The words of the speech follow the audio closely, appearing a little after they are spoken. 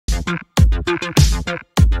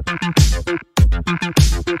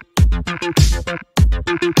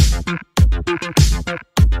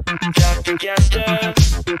Dr. Gaster,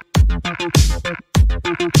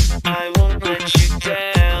 I won't let you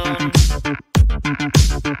down.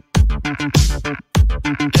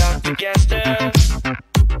 Dr. Gaster,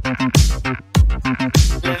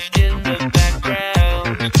 left in the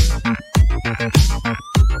background.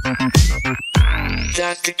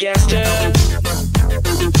 Dr. Gaster,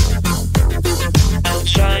 I'll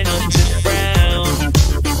try not to frown.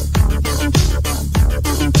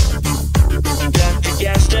 Dr.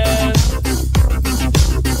 Gaster,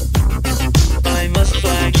 I must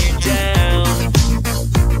flag you down.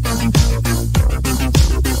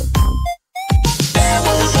 There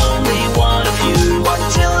was only one of you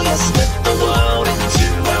until you split the world in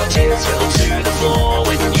two. Our tears fell to the floor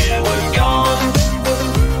when you were gone.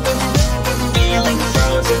 Feeling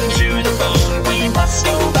frozen to the bone, we must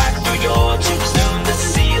go back through your tombstone. The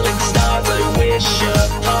ceiling stars I wish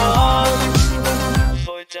upon.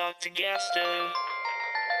 For Dr. Gaster.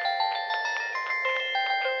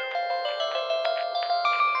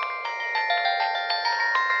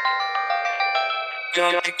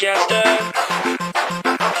 Dr. Gaster,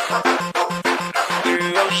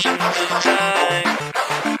 through oceans of time.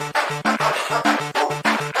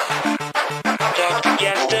 Dr.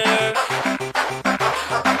 Gaster,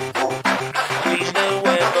 please know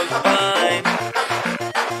we're both fine.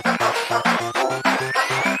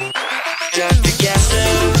 Dr. Gaster,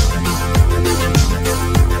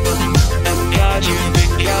 I'm God you've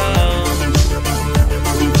become.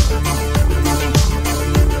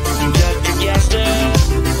 Dr. Gaster,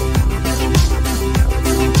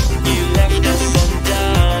 you left us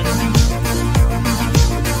undone.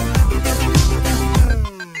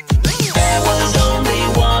 There was only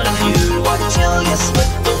one of you until you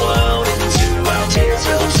split the world in two. Our tears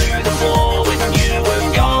fell to the floor when you were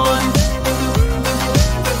gone.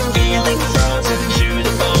 Feeling frozen to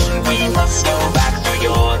the bone, we must go back through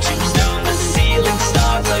your tombstone. The ceiling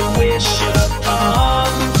stars I wish upon.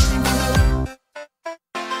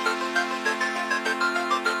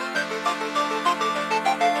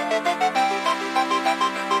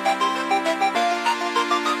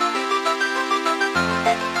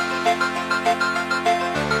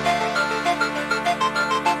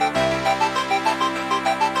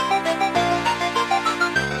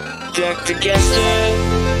 Dr. Gaster,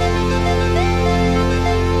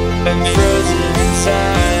 I'm frozen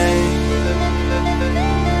inside.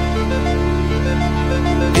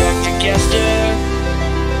 Dr. Gaster,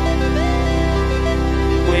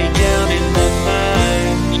 way down in my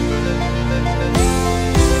mind.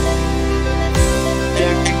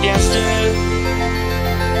 Dr. Gaster,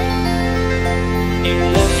 you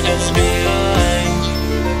left us behind.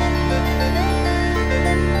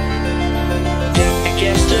 Dr.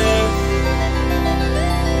 Gaster,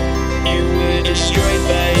 you were destroyed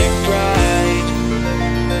by your pride.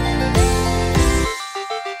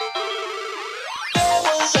 There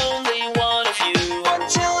was only one of you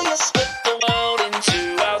until you split the world in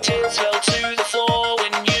two. Our tears fell to the floor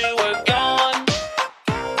when you were gone.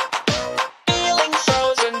 Feeling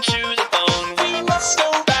frozen to the bone, we must go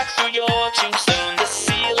back through your tombstone. The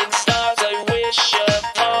ceiling stars I wish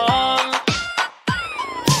upon.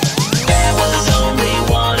 There was only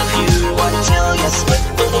one of you until you split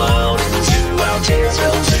the world in two. Our tears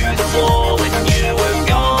fell to the floor when you were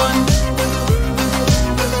gone.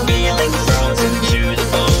 Feeling frozen to the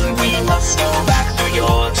bone, we must go back through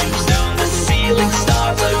your tombstone. The ceiling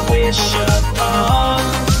stars I wish upon.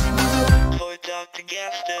 For Dr.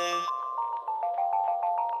 Gaster.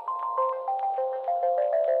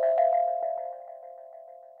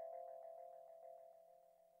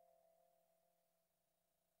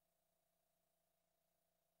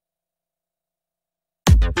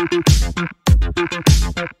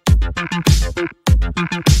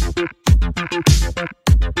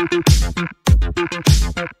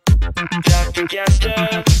 Dr.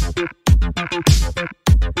 Gaster,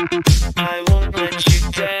 I won't let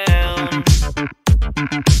you down.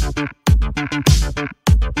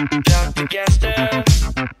 Dr. Gaster,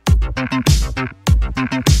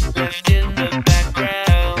 left in the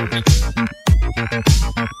background.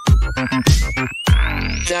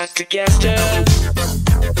 Dr. Gaster,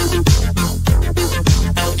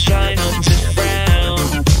 I'll try not to frown.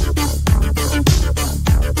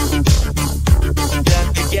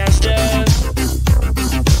 Dr. Gaster,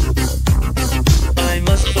 I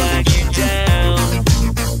must flag you down.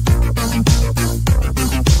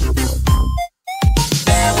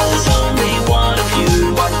 There was only one of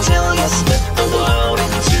you until you split the world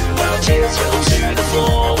in two. Our tears fell to the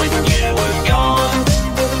floor when you were gone.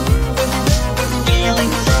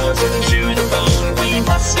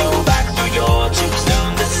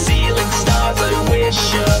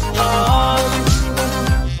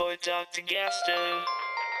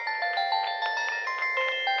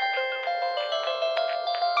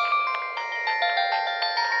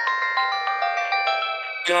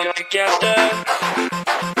 Got together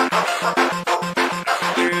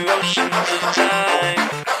through oceans of time.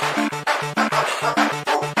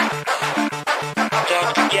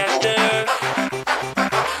 Got together,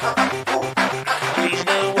 please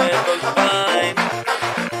know we're both fine.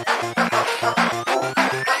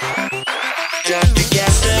 Got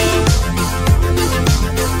together,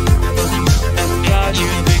 and God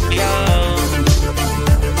you've become.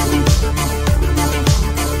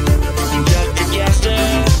 Got together,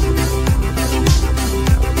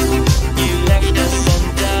 you left us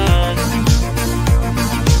undone.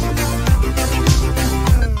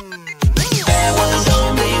 There was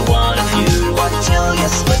only one of you until you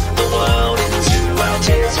split the world in two. Our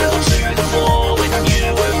tears fell to the floor when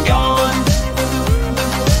you were gone.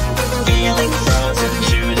 Feeling frozen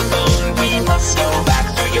to the bone, we must go back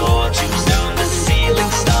through your tombstone. The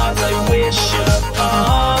ceiling stars I wish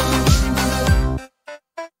upon.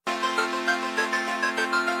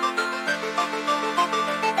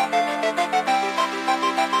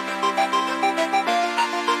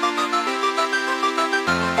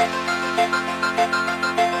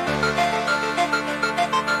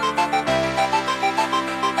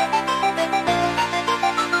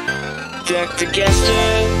 Jack together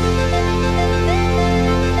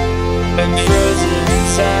and frozen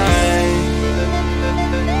inside.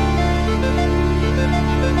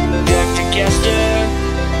 Jack together,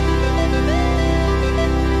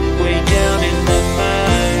 way down in my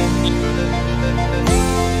mind.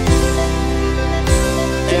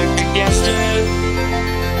 Jack together,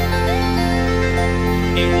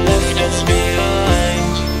 you left us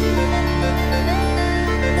behind.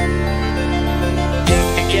 Jack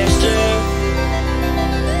together,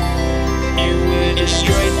 you were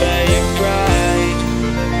destroyed by your pride.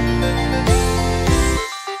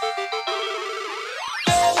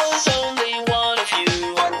 There was only one of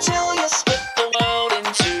you until you split the world in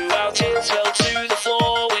two. Our tears fell to the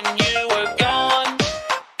floor when you were gone.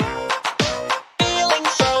 Feeling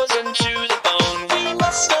frozen to the bone, we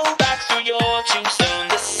must go back through your tombstone.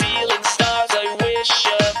 The ceiling stars I wish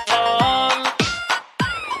upon.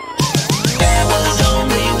 There was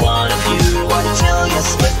only one of you until you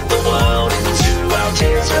split the world in two. Our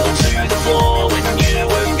tears fell to the floor when you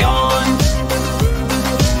were gone.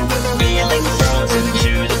 Feeling frozen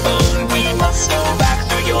to the bone, we must go back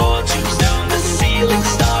through your tombstone. The ceiling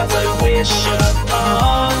stars I wish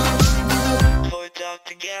upon. For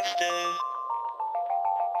Dr. Gaster.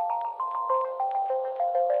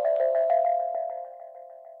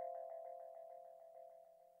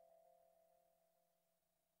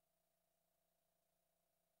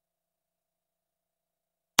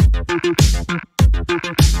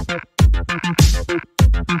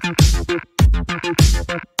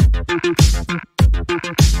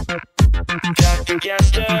 Dr.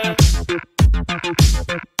 Gaster.